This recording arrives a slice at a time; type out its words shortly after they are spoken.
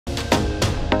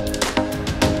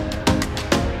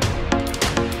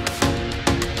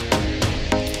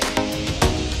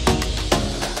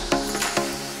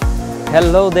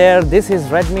Hello there, this is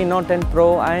Redmi Note 10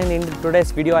 Pro, and in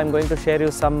today's video I'm going to share you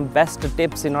some best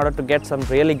tips in order to get some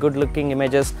really good looking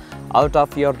images out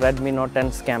of your Redmi Note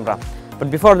 10's camera. But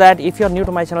before that, if you're new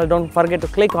to my channel, don't forget to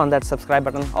click on that subscribe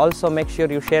button. Also make sure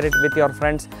you share it with your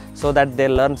friends so that they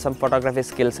learn some photography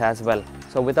skills as well.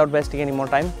 So without wasting any more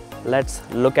time, let's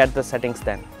look at the settings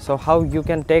then. So how you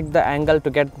can take the angle to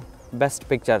get best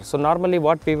picture. So normally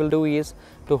what we will do is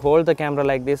to hold the camera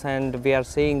like this, and we are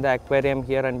seeing the aquarium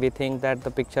here and we think that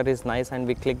the picture is nice and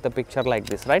we click the picture like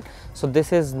this, right? So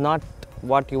this is not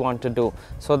what you want to do.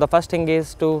 So the first thing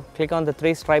is to click on the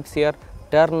three stripes here,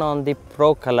 turn on the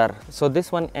Pro color. So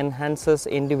this one enhances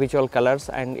individual colors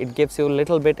and it gives you a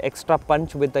little bit extra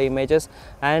punch with the images,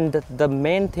 and the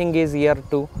main thing is here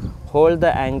to hold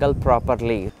the angle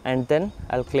properly, and then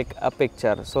I'll click a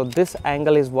picture. So this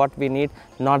angle is what we need,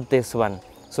 not this one.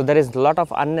 So there is a lot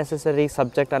of unnecessary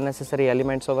subject, unnecessary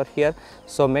elements over here.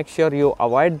 So make sure you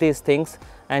avoid these things,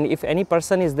 and if any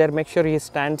person is there, make sure he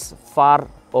stands far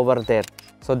over there.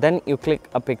 So then you click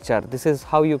a picture. This is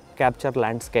how you capture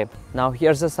landscape. Now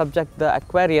here's the subject, the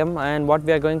aquarium, and what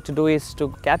we are going to do is to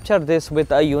capture this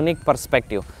with a unique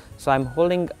perspective. So I'm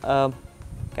holding a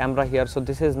camera here. So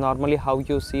this is normally how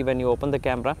you see when you open the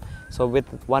camera. So with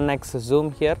 1x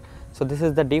zoom here. So this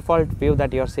is the default view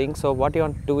that you're seeing. So what you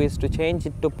want to do is to change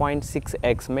it to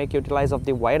 0.6x, make utilize of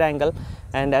the wide angle,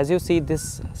 and as you see,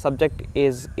 this subject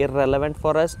is irrelevant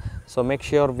for us. So make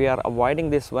sure we are avoiding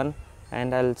this one,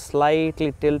 and I'll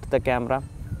slightly tilt the camera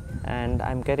and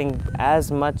I'm getting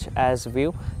as much as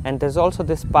view. And there's also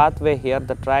this pathway here,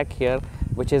 the track here,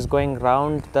 which is going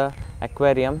round the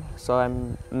aquarium. So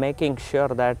I'm making sure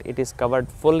that it is covered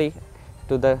fully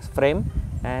to the frame,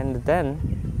 and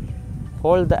then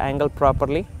hold the angle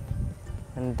properly,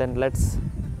 and then let's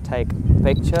take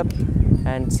picture.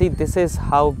 And see, this is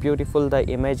how beautiful the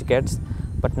image gets.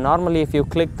 But normally if you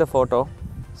click the photo,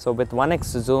 so with 1x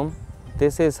zoom,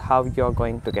 this is how you're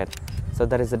going to get. So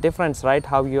there is a difference, right?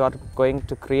 How you are going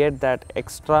to create that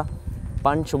extra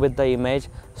punch with the image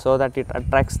so that it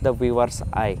attracts the viewer's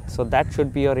eye. So that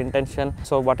should be your intention.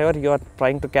 So whatever you are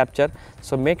trying to capture,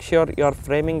 so make sure you are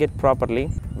framing it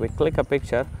properly. We click a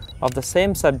picture of the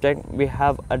same subject, we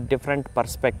have a different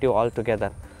perspective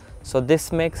altogether. So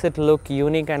this makes it look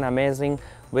unique and amazing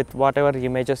with whatever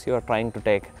images you are trying to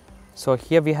take. So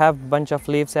here we have bunch of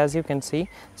leaves, as you can see.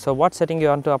 So what setting you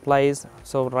want to apply is,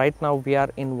 so right now we are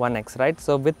in 1x, right?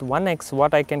 So with 1x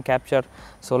what I can capture,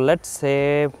 so let's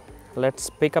say let's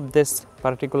pick up this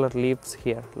particular leaves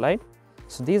here, right?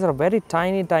 So these are very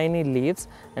tiny leaves,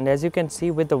 and as you can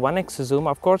see with the 1x zoom,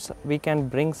 of course we can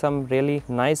bring some really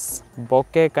nice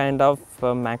bokeh kind of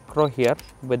macro here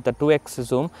with the 2x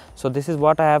zoom. So this is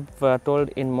what I have told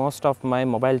in most of my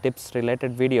mobile tips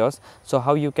related videos. So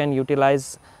how you can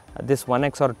utilize this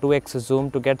 1x or 2x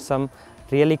zoom to get some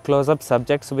really close-up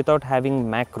subjects without having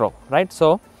macro, right?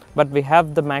 So but we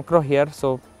have the macro here.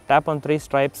 So tap on three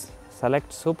stripes,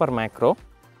 select super macro,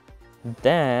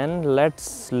 then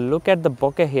let's look at the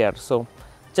bokeh here. So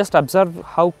just observe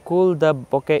how cool the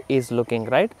bokeh is looking,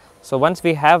 right? So once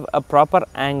we have a proper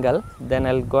angle, then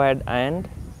I'll go ahead and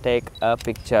take a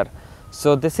picture.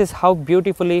 So this is how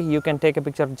beautifully you can take a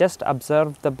picture. Just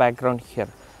observe the background here.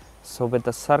 So with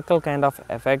the circle kind of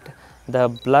effect, the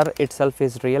blur itself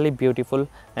is really beautiful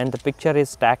and the picture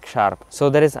is tack sharp. So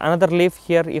there is another leaf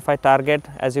here. If I target,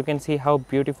 as you can see how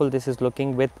beautiful this is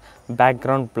looking with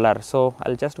background blur. So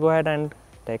I'll just go ahead and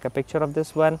take a picture of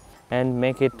this one and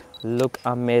make it look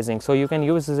amazing. So you can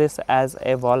use this as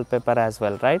a wallpaper as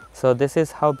well, right? So this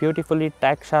is how beautifully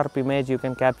tack sharp image you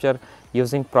can capture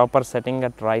using proper setting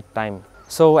at right time.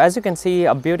 So as you can see,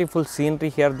 a beautiful scenery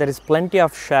here. There is plenty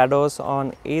of shadows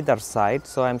on either side.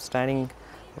 So I'm standing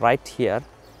right here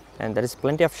and there is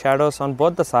plenty of shadows on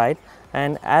both the side,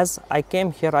 and as I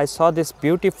came here I saw this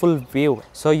beautiful view.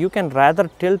 So you can rather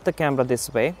tilt the camera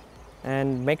this way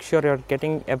and make sure you're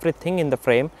getting everything in the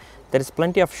frame. There is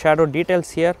plenty of shadow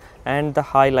details here and the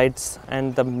highlights,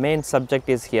 and the main subject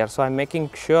is here. So I'm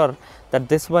making sure that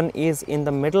this one is in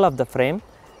the middle of the frame,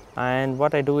 and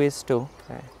what I do is to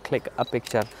click a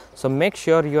picture. So make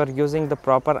sure you are using the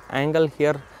proper angle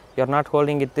here. You're not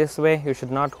holding it this way, you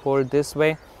should not hold this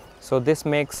way. So this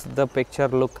makes the picture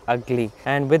look ugly,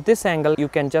 and with this angle you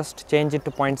can just change it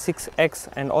to 0.6x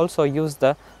and also use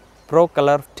the Pro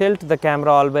color. Tilt the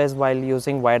camera always while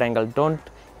using wide angle. Don't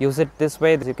use it this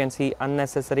way. As you can see,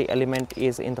 unnecessary element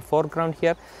is in the foreground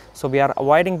here. So we are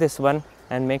avoiding this one,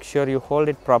 and make sure you hold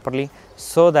it properly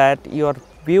so that your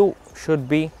view should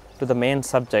be to the main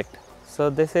subject. So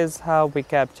this is how we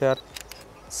capture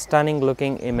stunning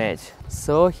looking image.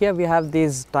 So here we have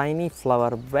this tiny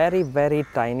flower, very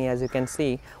tiny, as you can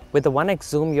see. With the 1x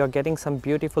zoom, you're getting some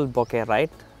beautiful bokeh, right?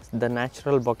 The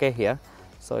natural bokeh here.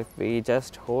 So if we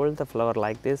just hold the flower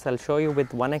like this, I'll show you with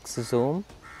 1x zoom.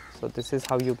 So this is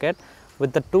how you get.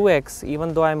 With the 2x,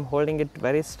 even though I'm holding it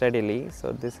very steadily,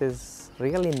 so this is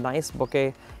really nice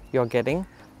bokeh you're getting.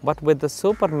 But with the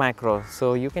super macro,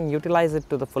 so you can utilize it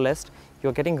to the fullest,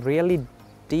 you're getting really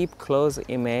deep close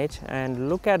image. And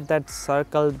look at that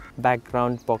circle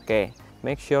background bokeh.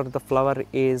 Make sure the flower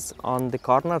is on the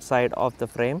corner side of the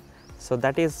frame. So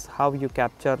that is how you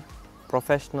capture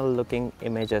professional looking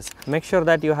images. Make sure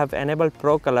that you have enabled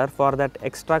Pro Color for that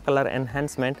extra color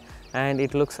enhancement, and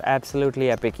it looks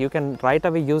absolutely epic. You can right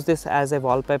away use this as a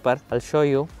wallpaper. I'll show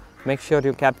you. Make sure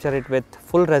you capture it with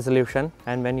full resolution,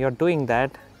 and when you're doing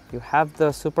that, you have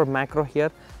the super macro here.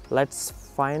 Let's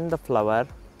find the flower,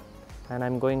 and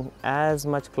I'm going as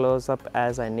much close up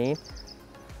as I need.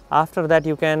 After that,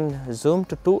 you can zoom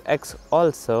to 2x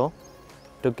also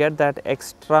to get that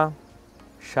extra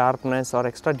sharpness or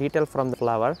extra detail from the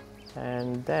flower.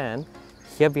 And then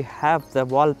here we have the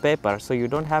wallpaper, so you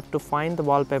don't have to find the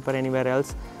wallpaper anywhere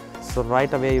else. So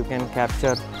right away you can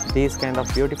capture these kind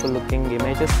of beautiful looking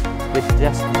images with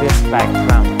just this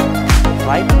background,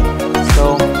 right?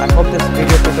 So I hope this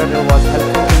video tutorial was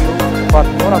helpful to you. For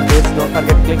more of this, don't forget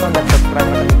to click on that subscribe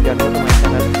button if you are new to my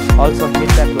channel. Also hit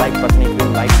that like button if you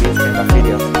like these kind of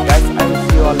videos. Guys, I will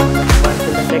see you all in the next one.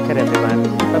 Till then, take care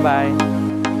everyone. Bye bye.